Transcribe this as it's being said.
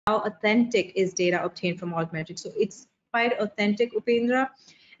how authentic is data obtained from Altmetrics. So it's quite authentic, Upendra.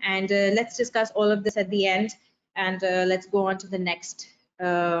 And let's discuss all of this at the end. And let's go on to the next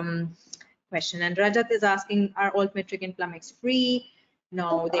question. And Rajat is asking, are Altmetric and Plumix free?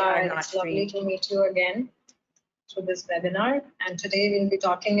 No, they are not it's free. Lovely to meet you again through this webinar. And today we'll be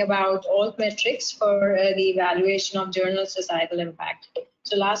talking about Altmetrics for the evaluation of journal societal impact.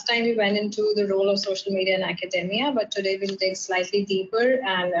 So last time we went into the role of social media in academia, but today we'll dig slightly deeper,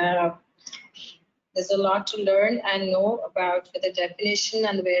 and there's a lot to learn and know about the definition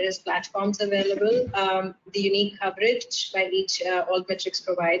and the various platforms available, the unique coverage by each Altmetrics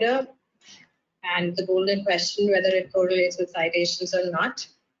provider, and the golden question whether it correlates with citations or not,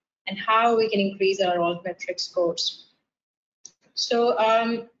 and how we can increase our Altmetrics scores.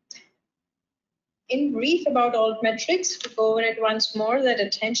 So in brief about Altmetrics, to go over it once more, that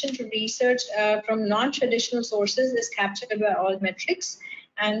attention to research from non-traditional sources is captured by Altmetrics.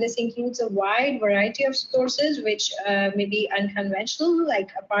 And this includes a wide variety of sources which may be unconventional, like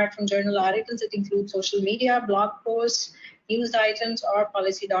apart from journal articles, it includes social media, blog posts, news items, or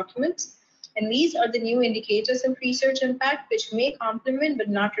policy documents. And these are the new indicators of research impact, which may complement but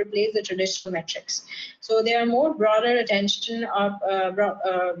not replace the traditional metrics. So there are more broader attention of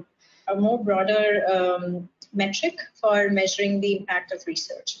a more broader metric for measuring the impact of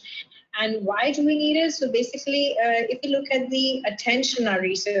research. And why do we need it? So basically, if you look at the attention our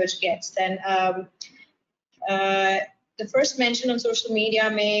research gets, then the first mention on social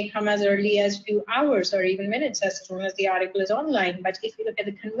media may come as early as few hours or even minutes as soon as the article is online. But if you look at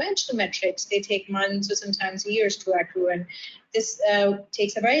the conventional metrics, they take months or sometimes years to accrue. And this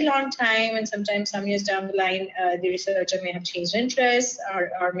takes a very long time, and sometimes some years down the line, the researcher may have changed interests,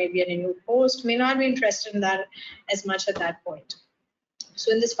 or maybe in a new post, may not be interested in that as much at that point. So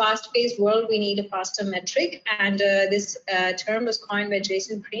in this fast-paced world, we need a faster metric, and this term was coined by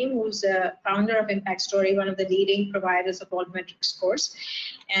Jason Cream, who's a founder of Impact Story, one of the leading providers of Altmetrics scores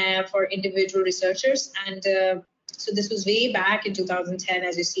for individual researchers. And so this was way back in 2010,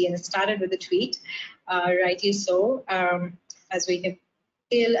 as you see, and it started with a tweet, rightly so, as we can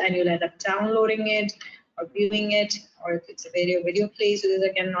feel, and you'll end up downloading it or viewing it, or if it's a video plays, it is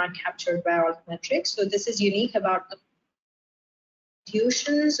again not captured by Altmetrics. So this is unique about the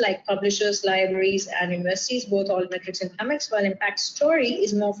institutions like publishers, libraries, and universities, both Altmetrics and Plumix, while Impact Story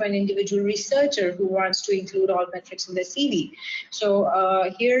is more for an individual researcher who wants to include Altmetrics in their CV. So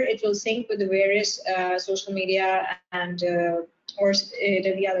here it will sync with the various social media and or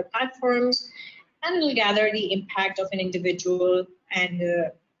the other platforms, and it will gather the impact of an individual and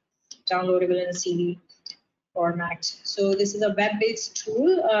downloadable in a CV format. So this is a web-based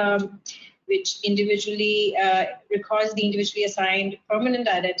tool which individually records the individually assigned permanent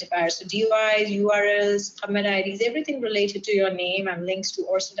identifiers. So DOIs, URLs, PubMed IDs, everything related to your name, and links to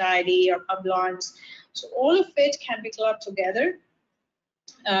ORCID ID or Publons. So all of it can be clubbed together.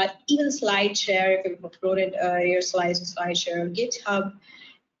 Even SlideShare, if you've uploaded your slides in SlideShare, GitHub,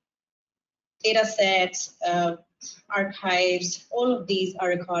 data sets, archives, all of these are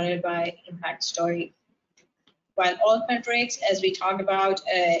recorded by Impact Story. While Altmetrics, as we talked about,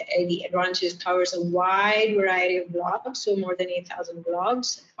 the advantage covers a wide variety of blogs, so more than 8,000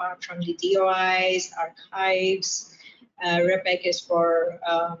 blogs, apart from the DOIs, archives. RepEc is for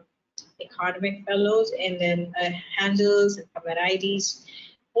academic fellows, and then handles and PubMed IDs.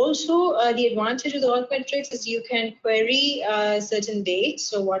 Also, the advantage of the Altmetrics is you can query certain dates.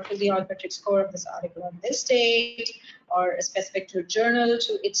 So what was the Altmetrics score of this article on this date, or specific to a journal.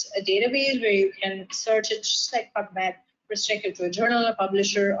 So it's a database where you can search it just like PubMed, restricted to a journal, a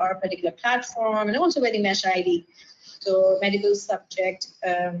publisher, or a particular platform, and also by the mesh ID. So medical subject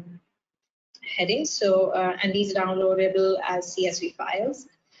headings. So and these are downloadable as CSV files,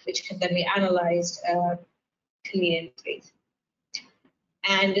 which can then be analyzed conveniently.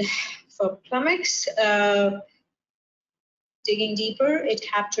 And for Plumix, digging deeper, it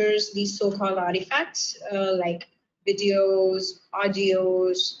captures these so-called artifacts like videos,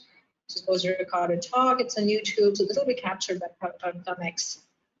 audios. Suppose you record a talk, it's on YouTube, so this will be captured by Plumix.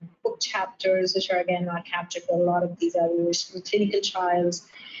 Book chapters, which are again not captured, but a lot of these are used from clinical trials,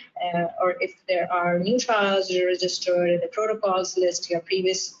 or if there are new trials that are registered in the protocols list, your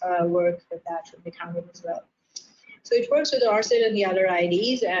previous work with that will be counted as well. So it works with ORCID and the other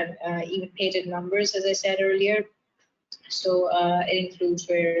IDs, and even patent numbers, as I said earlier. So it includes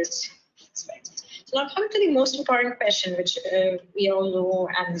various aspects. So now coming to the most important question, which we all know,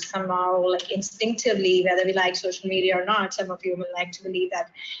 and somehow like instinctively, whether we like social media or not, some of you will like to believe that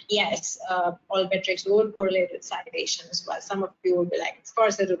yes, Altmetrics would correlate with citations, while some of you will be like, of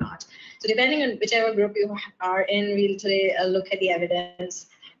course they do not. So depending on whichever group you are in, we'll today look at the evidence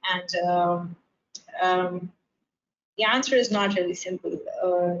And the answer is not really simple.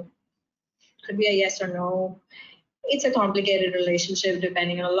 Could be a yes or no. It's a complicated relationship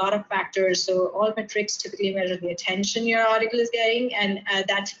depending on a lot of factors. So all metrics typically measure the attention your article is getting, and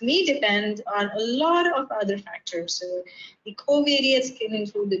that may depend on a lot of other factors. So the covariates can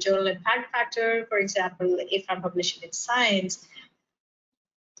include the journal impact factor. For example, if I'm publishing in Science,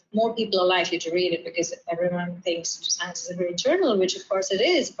 more people are likely to read it because everyone thinks Science is a great journal, which of course it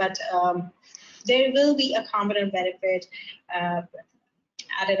is, but there will be a component benefit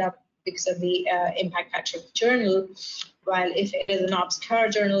added up because of the impact factor of the journal. While if it is an obscure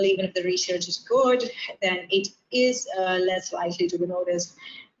journal, even if the research is good, then it is less likely to be noticed.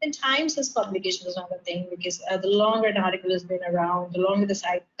 In Times, this publication is another thing, because the longer an article has been around,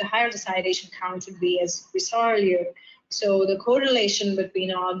 the higher the citation count would be, as we saw earlier. So the correlation between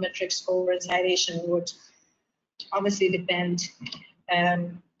Altmetrics score and citation would obviously depend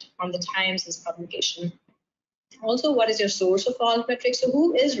on the Times' publication. Also, what is your source of Altmetrics? So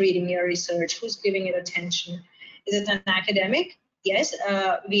who is reading your research? Who's giving it attention? Is it an academic? Yes,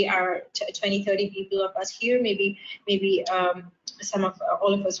 we are 20, 30 people of us here. Maybe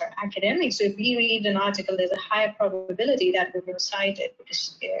all of us are academics. So if we read an article, there's a higher probability that we're going to cite it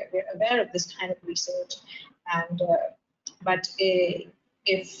because we're aware of this kind of research. And but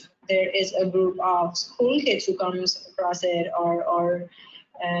if there is a group of school kids who comes across it, or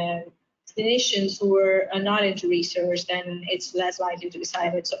clinicians who are not into research, then it's less likely to be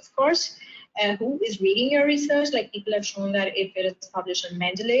cited. So of course, who is reading your research? Like, people have shown that if it is published in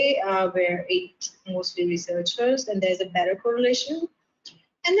Mendeley, where it's mostly researchers, then there's a better correlation.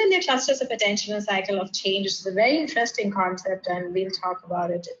 And then there are clusters of attention and cycle of change, which is a very interesting concept, and we'll talk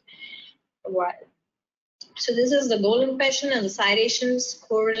about it a while. So this is the goal impression, and the citations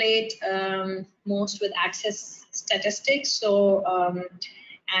correlate most with access statistics. So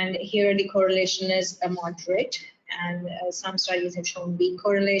and here the correlation is moderate, and some studies have shown weak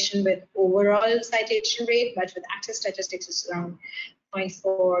correlation with overall citation rate, but with access statistics it's around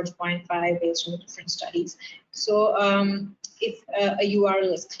 0.4 to 0.5 based on the different studies. So if a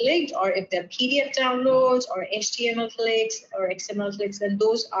URL is clicked, or if they're PDF downloads or HTML clicks or XML clicks, then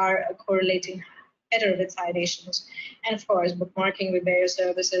those are correlating better with citations. And of course, bookmarking with various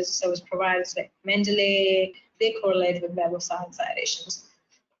service providers like Mendeley, they correlate with Web of Science citations.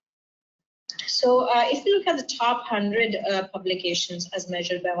 So if you look at the top 100 publications as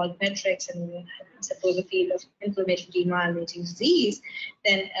measured by Altmetrics, and suppose the field of inflammatory demyelinating disease,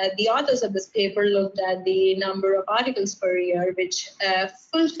 then the authors of this paper looked at the number of articles per year which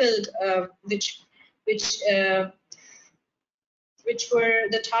fulfilled, which were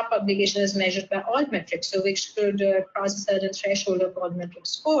the top publications measured by Altmetrics, so which could cross a certain threshold of Altmetrics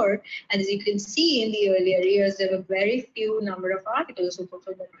score. And as you can see, in the earlier years, there were very few number of articles who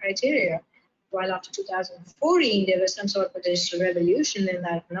fulfilled that criteria. While after 2014, there was some sort of digital revolution, and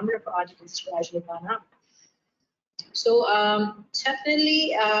that number of articles gradually gone up. So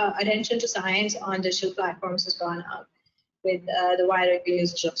definitely attention to science on digital platforms has gone up with the wider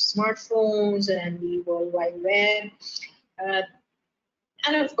usage of smartphones and the World Wide Web.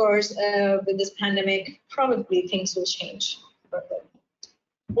 And of course, with this pandemic, probably things will change further.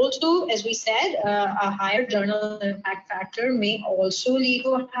 Also, as we said, a higher journal impact factor may also lead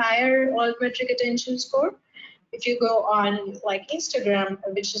to a higher Altmetric attention score. If you go on like Instagram,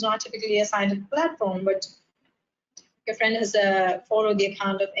 which is not typically a scientific platform, but your friend has followed the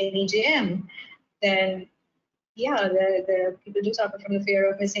account of NEJM, then yeah, the people do suffer from the fear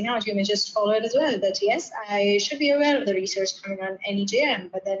of missing out. You may just follow it as well, that yes, I should be aware of the research coming on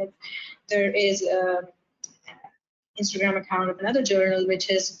NEJM, but then if there is a Instagram account of another journal which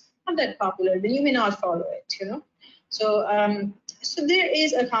is not that popular, then you may not follow it, you know. So so there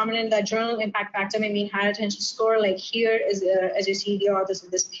is a component that journal impact factor may mean higher attention score. Like here is as you see, the authors of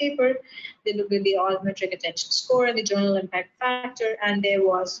this paper, they look at the Altmetric attention score and the journal impact factor, and there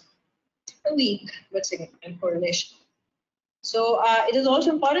was a weak but significant correlation. So it is also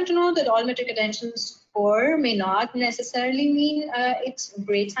important to know that Altmetric attention score may not necessarily mean it's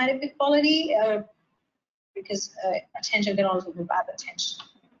great scientific quality, because attention can also be bad attention,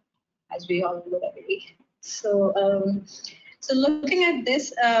 as we all know already. So, so looking at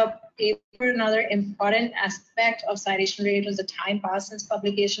this paper, another important aspect of citation rate was the time passed since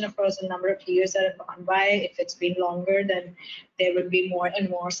publication. Of course, the number of years that have gone by. If it's been longer, then there would be more and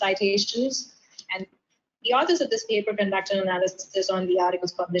more citations. And the authors of this paper conducted an analysis on the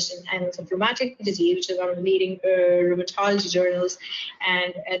articles published in Annals of Rheumatic Disease, which is one of the leading rheumatology journals,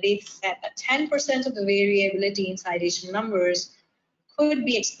 and they said that 10% of the variability in citation numbers could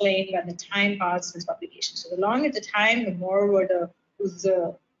be explained by the time passed since publication. So the longer the time, the more were the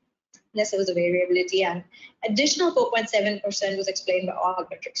lesser was the variability, and additional 4.7% was explained by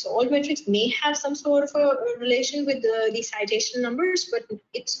Altmetrics. So Altmetrics may have some sort of a relation with the citation numbers, but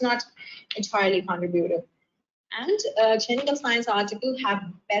it's not entirely contributive. And clinical science articles have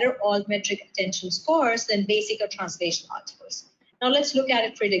better Altmetric attention scores than basic or translation articles. Now let's look at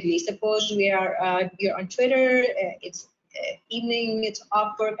it critically. Suppose you're on Twitter, it's evening, it's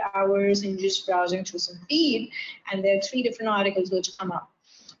off work hours, and you're just browsing through some feed, and there are 3 different articles which come up.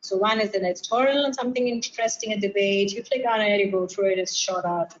 So one is an editorial on something interesting, a debate. You click on it, you go through it, it's a short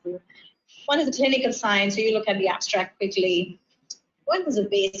article. One is a clinical science, so you look at the abstract quickly. One is a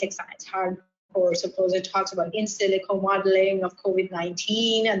basic science, hardcore. Suppose it talks about in silico modeling of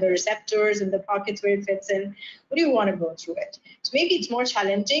COVID-19 and the receptors and the pockets where it fits in. What do you want to go through it? So maybe it's more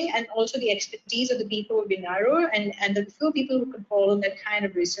challenging, and also the expertise of the people will be narrower, and the few people who can follow that kind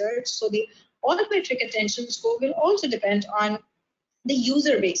of research. So the Altmetric attention score will also depend on the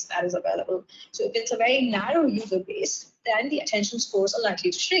user base that is available. So if it's a very narrow user base, then the attention scores are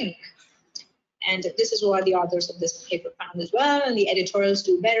likely to shrink. And this is what the authors of this paper found as well, and the editorials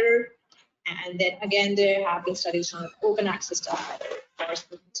do better. And then again, there have been studies on open access data. Of course,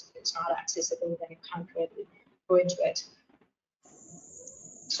 it's not accessible, then you can't really go into it.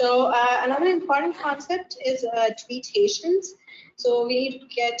 So another important concept is tweetations. So we need to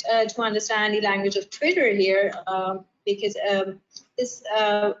get to understand the language of Twitter here, because this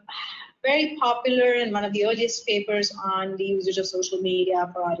very popular and one of the earliest papers on the usage of social media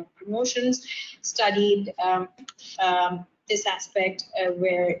for article promotions studied this aspect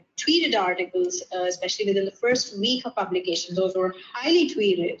where tweeted articles, especially within the first week of publication, those were highly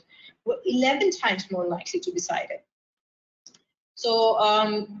tweeted, were 11 times more likely to be cited. So,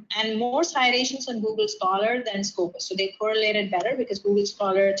 and more citations on Google Scholar than Scopus. So they correlated better because Google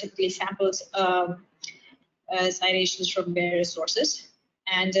Scholar typically samples citations from various sources.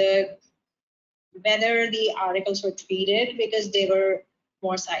 And whether the articles were tweeted because they were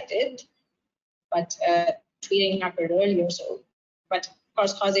more cited, but tweeting occurred earlier. So, but of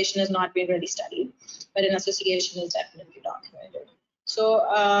course, causation has not been really studied, but an association is definitely documented.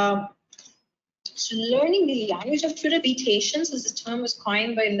 So, so learning the language of Twitter, tweetations, as the term was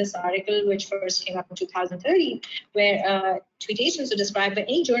coined by in this article, which first came up in 2013, where tweetations are described by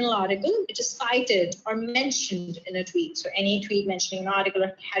any journal article which is cited or mentioned in a tweet. So any tweet mentioning an article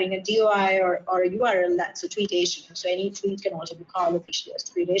or having a DOI or a URL, that's a tweetation. So any tweet can also be called officially as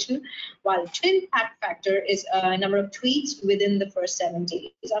tweetation, while twin impact factor is a number of tweets within the first 7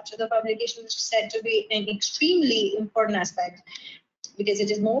 days after the publication, which is said to be an extremely important aspect, because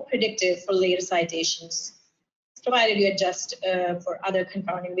it is more predictive for later citations, provided you adjust for other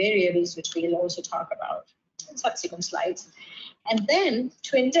confounding variables, which we'll also talk about in subsequent slides. And then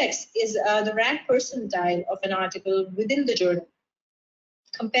to index is the rank percentile of an article within the journal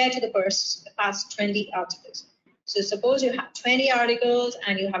compared to the past 20 articles. So suppose you have 20 articles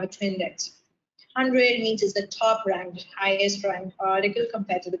and you have a twin index. 100 means it's the top ranked, highest ranked article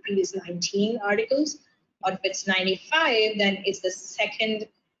compared to the previous 19 articles. Or if it's 95, then it's the second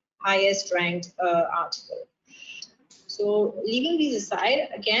highest ranked article. So leaving these aside,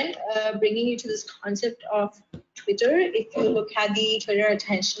 again, bringing you to this concept of Twitter, if you look at the Twitter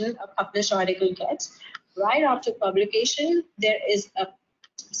attention a published article gets, right after publication, there is a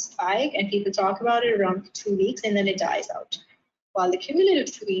spike and people talk about it around 2 weeks and then it dies out, while the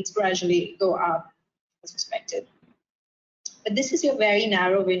cumulative tweets gradually go up as expected. But this is your very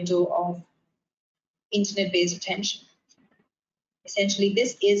narrow window of internet-based attention. Essentially,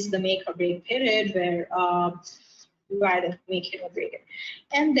 this is the make or break period where you either make it or break it.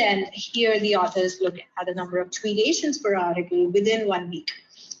 And then here the authors look at the number of tweetations per article within 1 week.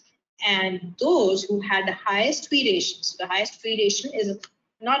 And those who had the highest tweetations, the highest tweetation is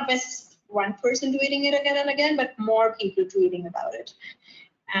not just one person tweeting it again and again, but more people tweeting about it.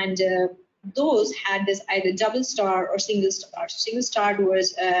 And those had this either double star or single star. So single star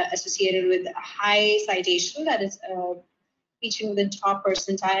was associated with a high citation, that is featuring within top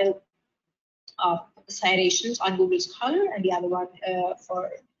percentile of citations on Google Scholar, and the other one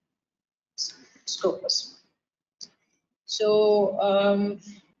for Scopus. So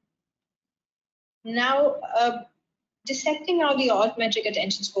now dissecting out the Altmetric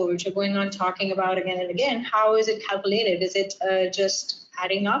attention score, which we're going on talking about again and again, how is it calculated? Is it just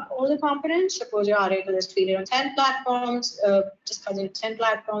adding up all the components? Suppose your article is tweeted on 10 platforms, just because it's 10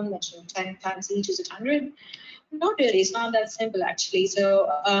 platforms, mentioning 10 times each is 100. Not really, it's not that simple actually. So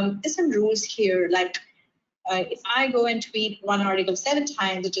there's some rules here, like if I go and tweet one article 7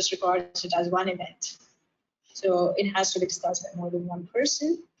 times, it just records it as one event. So it has to be discussed by more than one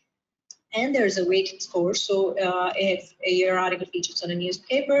person. And there's a weighted score. So if your article features on a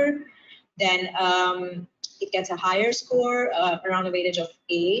newspaper, then it gets a higher score, around a weightage of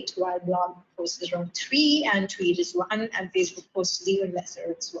 8, while blog posts is around 3, and tweet is 1, and Facebook posts is even lesser,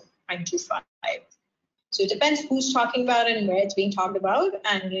 it's 1.25. So it depends who's talking about it and where it's being talked about.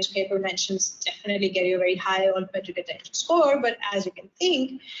 And newspaper mentions definitely get you a very high Altmetric attention score. But as you can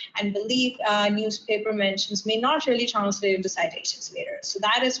think and believe, newspaper mentions may not really translate into citations later. So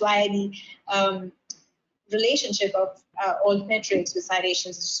that is why the relationship of Altmetrics with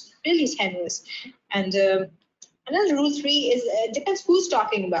citations is really tenuous. And another rule 3 is it depends who's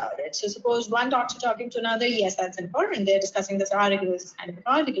talking about it. So suppose one doctor talking to another, yes, that's important. They're discussing this article, this kind of an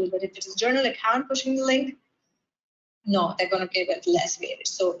article. But if it's a journal account pushing the link, no, they're going to give it less weightage.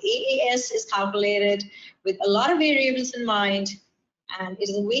 So AAS is calculated with a lot of variables in mind, and it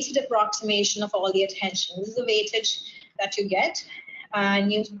is a weighted approximation of all the attention. This is the weightage that you get.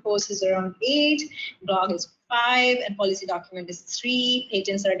 News post is around 8, blog is 5, and policy document is 3.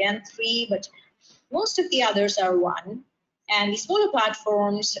 Patents are again 3, but most of the others are 1. And the smaller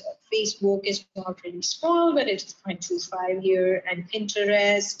platforms, Facebook is not really small, but it's 0.25 here, and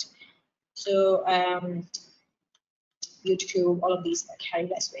Pinterest. So YouTube, all of these carry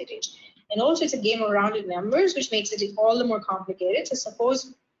less weightage. And also it's a game of rounded numbers, which makes it all the more complicated. So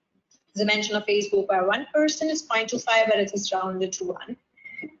suppose the mention of Facebook by one person is 0.25, but it is rounded to 1.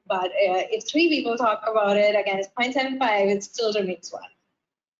 But if 3 people talk about it, again, it's 0.75, it still remains 1.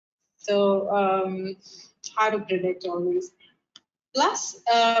 So it's hard to predict all these. Plus,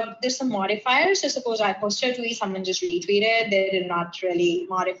 there's some modifiers. So suppose I posted a tweet, someone just retweeted, they did not really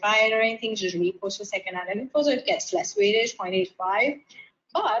modify it or anything, just repost a second and then so it gets less weightage, 0.85.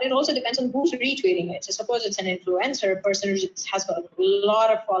 But it also depends on who's retweeting it. So suppose it's an influencer, a person who has a lot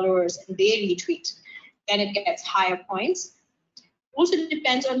of followers and they retweet, then it gets higher points. Also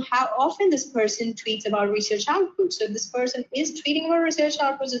depends on how often this person tweets about research outputs. So if this person is tweeting about research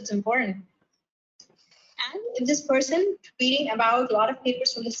outputs, it's important. And if this person tweeting about a lot of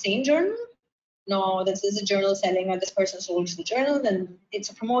papers from the same journal, no, this is a journal selling or this person sold to the journal, then it's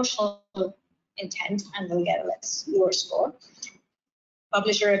a promotional intent and they'll get a lower score.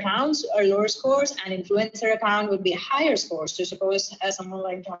 Publisher accounts are lower scores, and influencer account would be a higher score. So suppose someone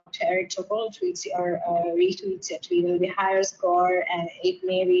like Dr. Eric Topol tweets or retweets a tweet, will be higher score, and it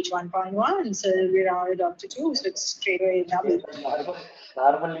may reach 1.1, so it'll be rounded up to 2, so it's straight away double. So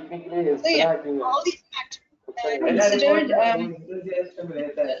yeah, all these factors considered.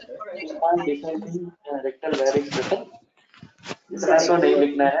 Rectal varix इसको नहीं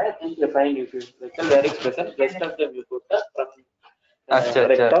लिखना है, ठीक है, fine. If you rectal varix present, rest of the mucosa from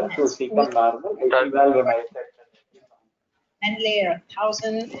rectum to cecum normal, equivalent. And layer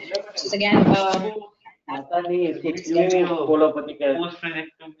 1000, which is again पता नहीं इसको क्यों कोलोपैथी का पोस्ट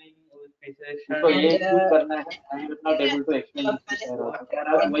प्रेजेक्टोमी तो ये क्यों करना है. I am not able to explain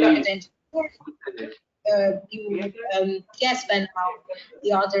you guess when how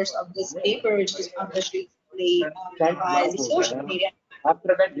the authors of this paper, which was published recently by the social media.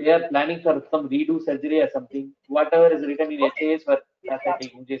 After that, they are planning for some redo surgery or something. Whatever is written in essays for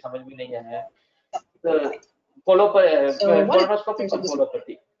aesthetic, मुझे समझ में नहीं आया. So colonoscopy for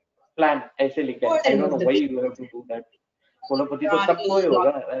colopathy plan ऐसे लिखा है. I don't know why you have to do that. Colopathy तो सबको ही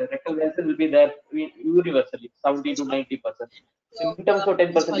होगा. Rectal cancer will be there universally, 70 to 90%. Symptoms तो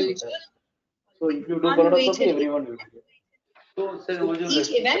 10% होता है. So if you do colonoscopy, everyone will do it. तो सर वो जो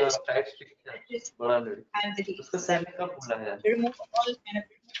फैट स्ट्रिक है बड़ा लड़की उसका सर ने कब बोला है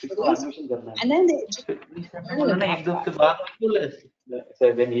एडमिशन करना है. And then they बोला ना एक दो हफ्ते बाद बोला है. So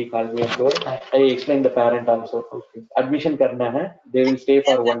then he called me up door. I explained the parent also. Okay. Admission करना है. They will stay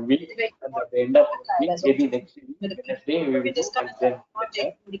for 1 week. And at the end of 1 week, maybe next day we will go and then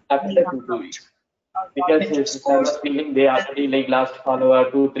after 2 weeks. Because I was feeling they already like last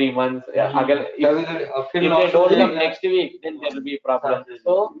follower 2-3 months. If they don't come next week, then there will be a problem.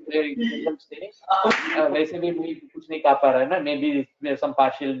 So they will stay. वैसे भी कुछ नहीं खा पा रहा है ना. Maybe some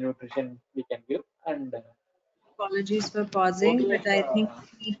partial nutrition we can give and. Apologies for pausing, but I think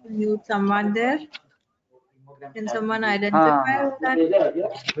we need to mute someone there. Can someone identify that?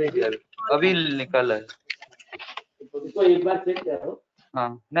 अभी निकाला है. इसको एक बार चेक करो. हाँ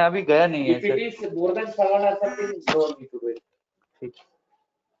नहीं अभी गया नहीं है. If it is more than 7 or something, don't need to do it. ठीक.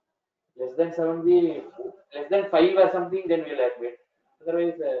 Less than 7 less than 5 or something, then we'll admit.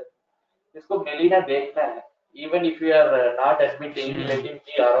 Otherwise, इसको मेलिना देखना है. Even if you are not admitting, let him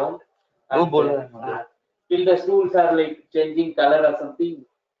be around. वो बोला है. Till the stools are like changing color or something,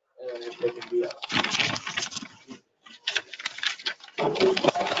 let him be around.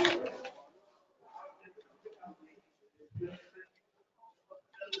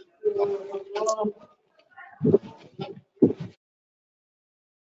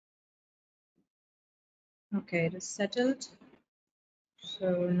 Okay, it is settled.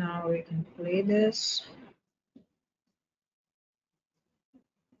 So now we can play this.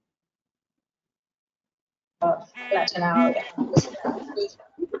 Flatten out.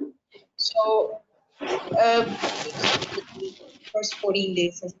 So first 14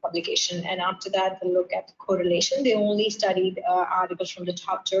 days since publication, and after that we'll look at correlation. They only studied articles from the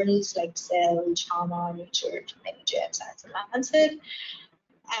top journals like Cell, JAMA, Nature, Science, and Lancet,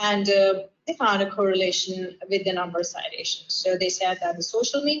 and they found a correlation with the number of citations. So they said that the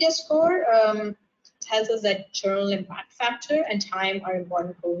social media score tells us that journal impact factor and time are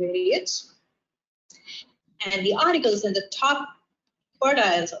important covariates, and the articles in the top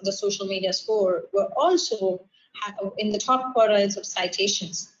quartiles of the social media score were also in the top quartiles of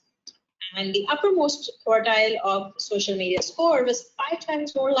citations. And the uppermost quartile of social media score was 5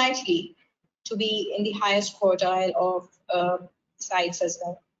 times more likely to be in the highest quartile of sites as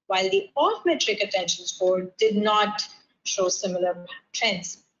well, while the Altmetric attention score did not show similar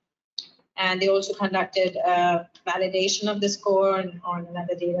trends. And they also conducted validation of the score on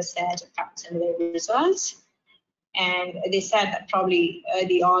another data set and found similar results. And they said that probably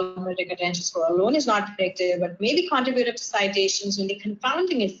the Altmetric attention score alone is not predictive, but maybe contributed to citations when the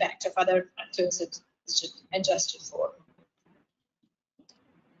confounding effect of other factors is adjusted for.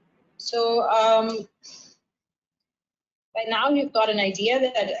 So by now you've got an idea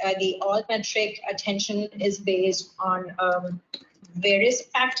that the Altmetric attention is based on various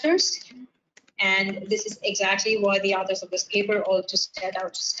factors. And this is exactly what the authors of this paper also set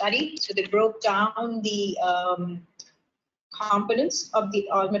out to study. So they broke down the components of the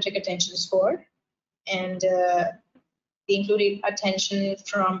Altmetric attention score, and they included attention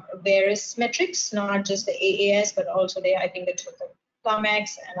from various metrics, not just the AAS, but also I think they took the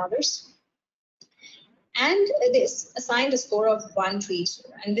Plumex and others. And they assigned a score of 1 to each,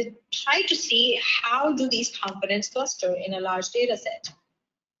 and they tried to see how do these components cluster in a large data set.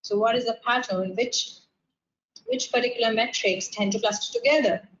 So what is the pattern? Which particular metrics tend to cluster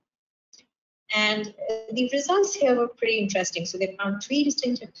together? And the results here were pretty interesting. So they found 3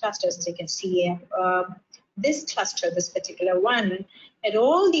 distinctive clusters, as you can see here. This cluster, this particular one, had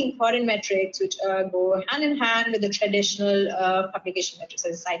all the important metrics which go hand in hand with the traditional publication metrics,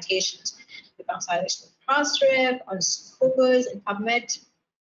 as citations. We found citations on Crossref, on Scopus, and PubMed,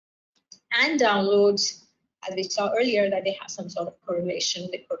 and downloads, as we saw earlier, that they have some sort of correlation.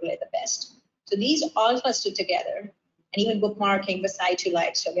 They correlate the best. So these all cluster together, and even bookmarking the site you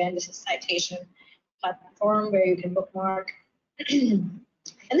like. So again, this is citation platform where you can bookmark.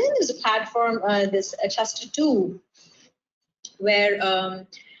 And then there's a platform, this cluster 2, where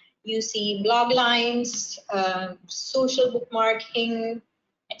you see blog lines, social bookmarking,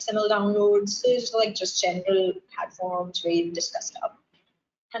 XML downloads. So it's like just general platforms where you discuss stuff.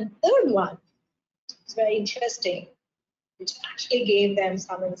 And third one, it's very interesting, which actually gave them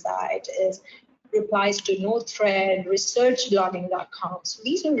some insight, is replies to NoThread, researchblogging.com. So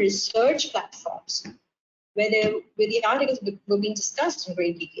these are research platforms where the articles were being discussed in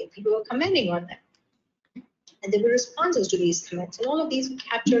great detail. People were commenting on them, and there were responses to these comments, and all of these were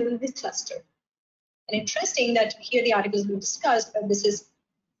captured in this cluster. And interesting that here the articles were discussed, but this is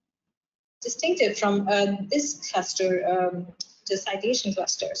distinctive from this cluster, the citation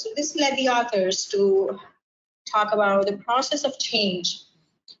cluster. So this led the authors to talk about the process of change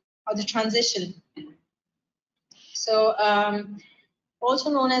or the transition. So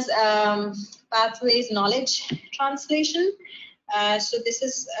also known as pathways knowledge translation. So this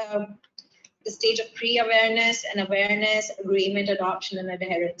is the stage of pre-awareness and awareness, agreement, adoption, and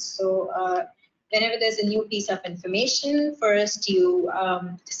adherence. So whenever there's a new piece of information, first you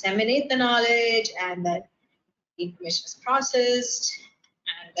disseminate the knowledge, and then the information is processed,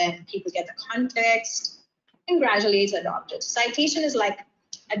 and then people get the context, and gradually it's adopted. Citation is like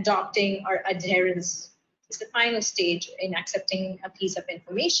adopting, or adherence is the final stage in accepting a piece of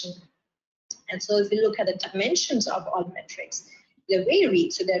information. And so if you look at the dimensions of Altmetrics, they vary.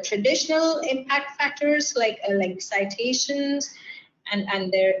 So there are traditional impact factors like citations,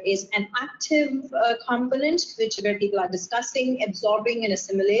 and there is an active component where people are discussing, absorbing, and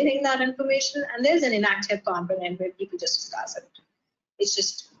assimilating that information, and there's an inactive component where people just discuss it. It's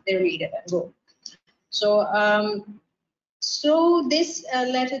just they read it and go. So so this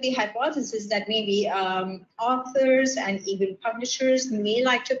led to the hypothesis that maybe authors and even publishers may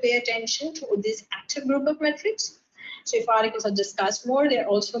like to pay attention to this active group of metrics. So if articles are discussed more, they're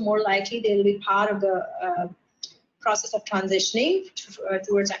also more likely they'll be part of the process of transitioning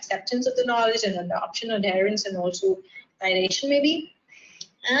towards acceptance of the knowledge and adoption, adherence, and also citation maybe.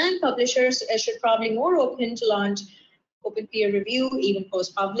 And publishers should probably more open to launch open peer review, even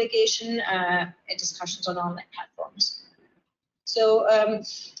post-publication, and discussions on online platforms. So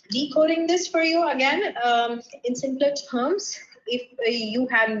decoding this for you again, in simpler terms, if you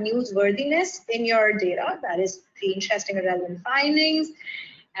have newsworthiness in your data, that is the interesting and relevant findings,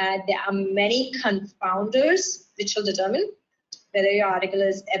 there are many confounders which will determine whether your article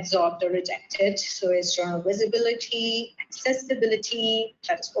is absorbed or rejected. So it's journal visibility, accessibility,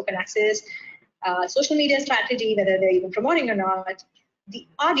 that is open access, social media strategy, whether they're even promoting or not, the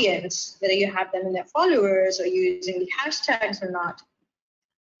audience, whether you have them in their followers or using the hashtags or not.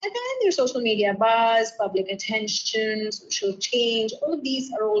 And then there's social media buzz, public attention, social change, all of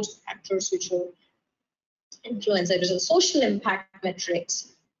these are also factors which will influence it. There's social impact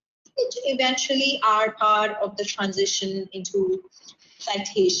metrics, which eventually are part of the transition into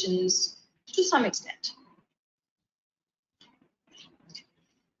citations to some extent.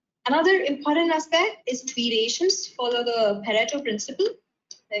 Another important aspect is tweetations follow the Pareto principle,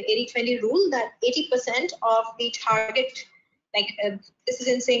 the 80-20 rule, that 80% of the target, this is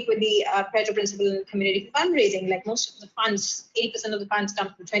in sync with the Pareto principle in community fundraising. Like most of the funds, 80% of the funds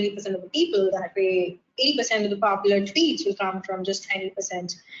come from 20% of the people. That way, 80% of the popular tweets will come from just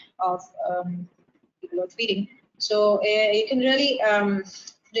 20% of people who are tweeting. So you can really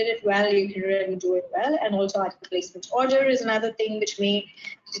did it well, you can really do it well. And also article placement order is another thing which may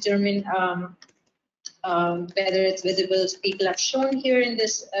determine whether it's visible. So people have shown here in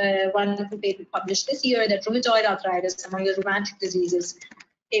this wonderful paper published this year that rheumatoid arthritis among the rheumatic diseases,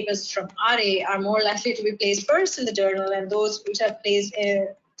 papers from RA are more likely to be placed first in the journal, and those which are placed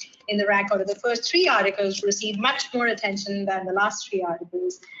in the rack out of the first 3 articles receive much more attention than the last 3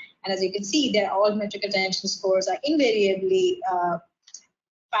 articles. And as you can see, their Altmetric attention scores are invariably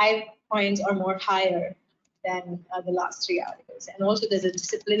 5 points or more higher than the last 3 articles. And also there's a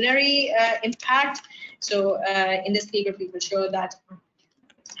disciplinary impact. So in this paper, people show that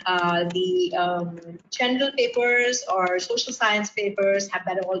the general papers or social science papers have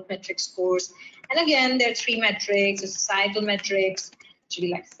better Altmetric scores. And again, there are 3 metrics, the societal metrics, which would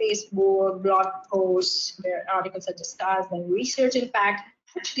be like Facebook, blog posts, where articles are discussed, then research impact.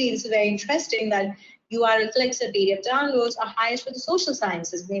 Actually, this is very interesting that URL clicks and PDF downloads are highest for the social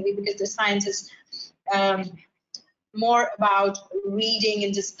sciences, maybe because the science is more about reading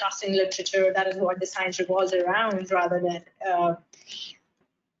and discussing literature. That is what the science revolves around, rather than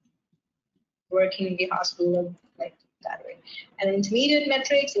working in the hospital like that way. And intermediate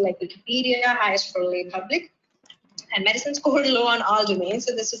metrics like Wikipedia, highest for lay public, and medicine scored low on all domains.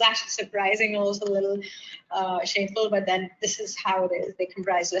 So this was actually surprising, also a little shameful, but then this is how it is. They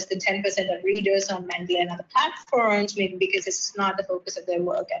comprise less than 10% of readers on Mendeley and other platforms, maybe because this is not the focus of their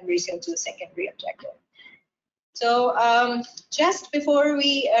work and research is a secondary objective. So just before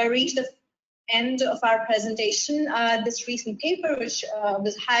we reach the end of our presentation, this recent paper, which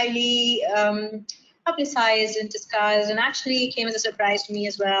was highly publicized and discussed, and actually came as a surprise to me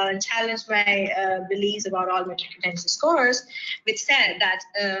as well, and challenged my beliefs about Altmetric attention scores, which said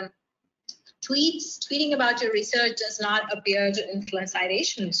that tweeting about your research does not appear to influence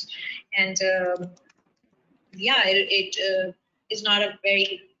citations. And yeah, it is not a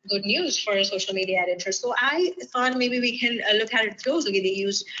very good news for social media editors. So I thought maybe we can look at it closely. They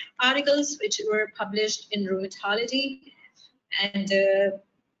used articles which were published in Rheumatology, and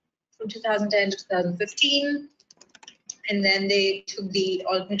from 2010 to 2015, and then they took the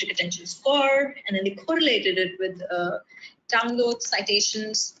Altmetric attention score, and then they correlated it with download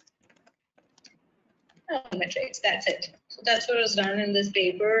citations, metrics. That's it. So that's what was done in this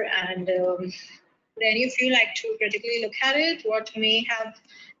paper. And would any of you like to critically look at it? What may have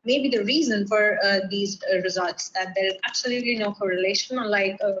maybe the reason for these results, that there is absolutely no correlation,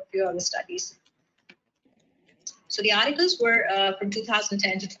 unlike a few other studies. So the articles were from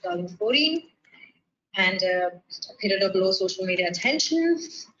 2010 to 2014, and a period of low social media attention,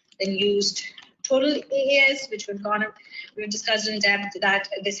 then used total AAS, which we've discussed in depth, that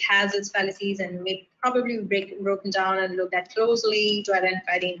this has its fallacies and may probably be broken down and looked at closely to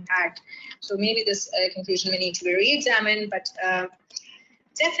identify the impact. So maybe this conclusion may need to be re-examined, but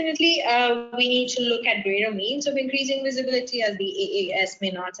definitely we need to look at greater means of increasing visibility, as the AAS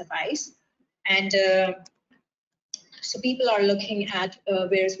may not suffice. And so people are looking at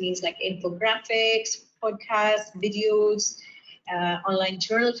various means like infographics, podcasts, videos, online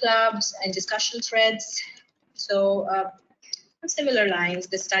journal clubs, and discussion threads. So on similar lines,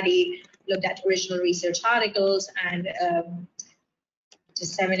 the study looked at original research articles and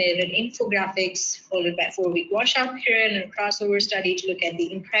disseminated infographics, followed by a 4-week washout period and a crossover study to look at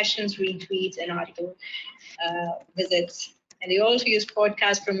the impressions, retweets, and article visits. And they also use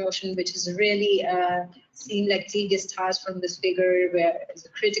podcast promotion, which is really seen like tedious tasks from this figure, where it's a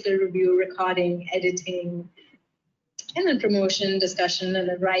critical review, recording, editing, and then promotion, discussion, and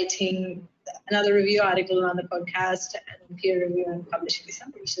then writing another review article on the podcast, and peer review and publishing the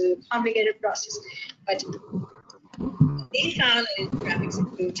summary. So complicated process. But they found that infographics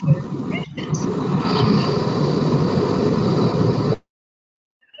improved impressions.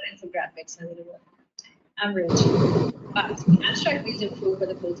 Infographics a little bit average, but the abstract views improved for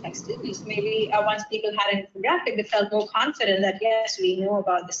the full text views. Maybe once people had an infographic, they felt more confident that yes, we know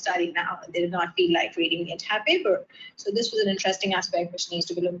about the study now. They did not feel like reading the entire paper. So this was an interesting aspect which needs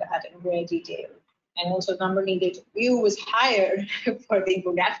to be looked at in great detail. And also number needed to view was higher for the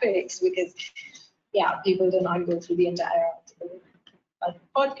infographics because, yeah, people do not go through the entire article. But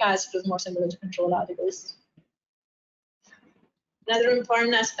podcast was more similar to control articles. Another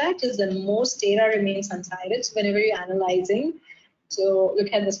important aspect is that most data remains uncited. So whenever you're analyzing, so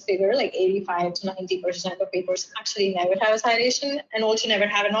look at this figure, like 85 to 90% of papers actually never have a citation and also never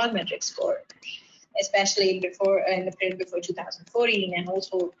have an Altmetrics score, especially before in the period before 2014, and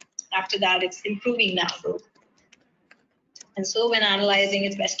also after that it's improving now. And so when analyzing,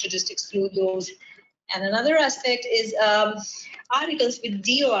 it's best to just exclude those. And another aspect is articles with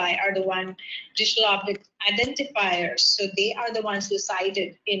DOI are the one, digital object identifiers. So they are the ones who are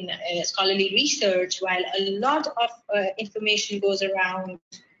cited in scholarly research, while a lot of information goes around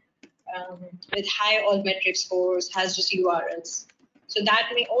with high Altmetrics scores, has just URLs. So that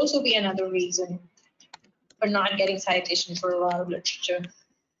may also be another reason for not getting citation for a lot of literature.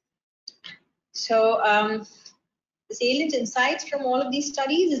 So the salient insights from all of these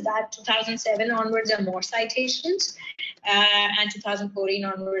studies is that 2007 onwards there are more citations, and 2014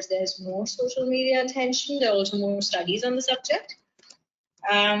 onwards there's more social media attention. There are also more studies on the subject.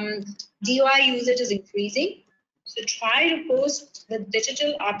 DOI usage is increasing, so try to post the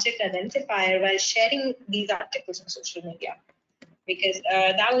digital object identifier while sharing these articles on social media, because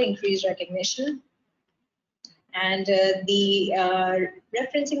that will increase recognition. And the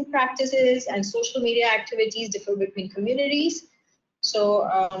referencing practices and social media activities differ between communities.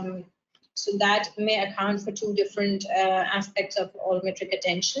 So, so that may account for two different aspects of Altmetric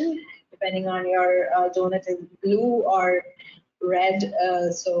attention, depending on your donut is blue or red,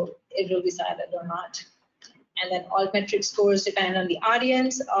 so it will be cited or not. And then Altmetric scores depend on the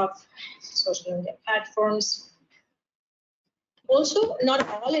audience of social media platforms. Also, not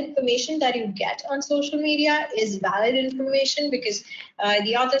all information that you get on social media is valid information, because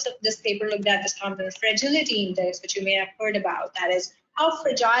the authors of this paper looked at this component fragility index, which you may have heard about. That is, how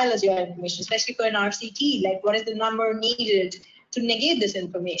fragile is your information, especially for an RCT? Like, what is the number needed to negate this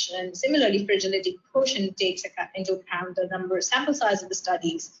information? And similarly, fragility quotient takes into account the number of sample size of the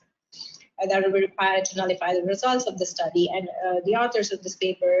studies that will be required to nullify the results of the study. And the authors of this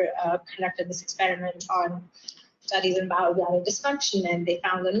paper conducted this experiment on studies in bowel-bladder dysfunction, and they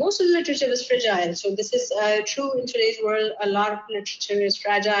found that most of the literature was fragile. So this is true in today's world. A lot of literature is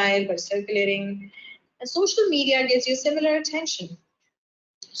fragile but circulating, and social media gives you similar attention.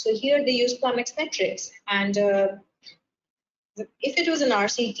 So here they use Plumx metrics, and if it was an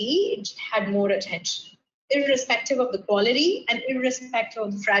RCT, it had more attention, irrespective of the quality and irrespective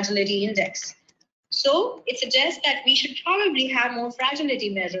of the fragility index. So it suggests that we should probably have more fragility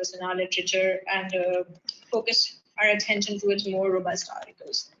measures in our literature and focus our attention towards more robust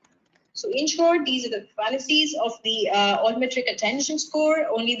articles. So in short, these are the fallacies of the Altmetric attention score.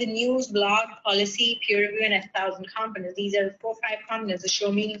 Only the news, blog, policy, peer review, and F1000 components. These are 4 or 5 components that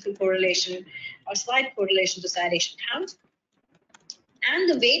show meaningful correlation or slight correlation to citation count. And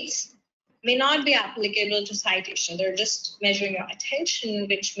the weights may not be applicable to citation. They're just measuring your attention,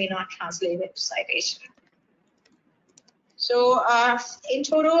 which may not translate into citation. So in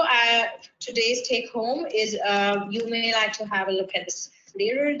total, today's take home is you may like to have a look at this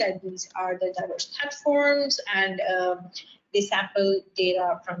later, that these are the diverse platforms, and they sample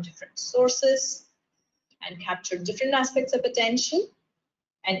data from different sources and capture different aspects of attention.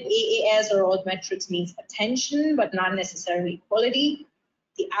 And AAS or Altmetrics means attention, but not necessarily quality.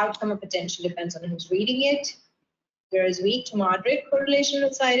 The outcome of attention depends on who's reading it. There is weak to moderate correlation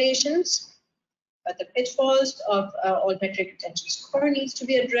with citations, but the pitfalls of Altmetric attention score needs to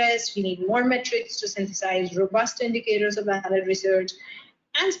be addressed. We need more metrics to synthesize robust indicators of valid research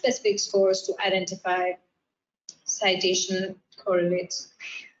and specific scores to identify citation correlates.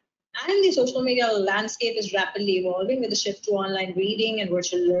 And the social media landscape is rapidly evolving with the shift to online reading and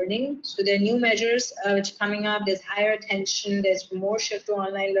virtual learning. So there are new measures which are coming up. There's higher attention. There's more shift to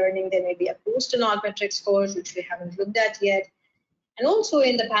online learning. There may be a boost in Altmetric scores, which we haven't looked at yet. And also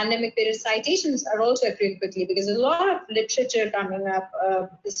in the pandemic period, citations are also accruing quickly because there's a lot of literature coming up,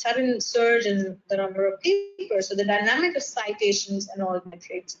 the sudden surge in the number of papers. So the dynamic of citations and all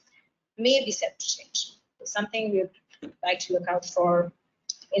metrics may be set to change. It's something we would like to look out for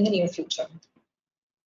in the near future.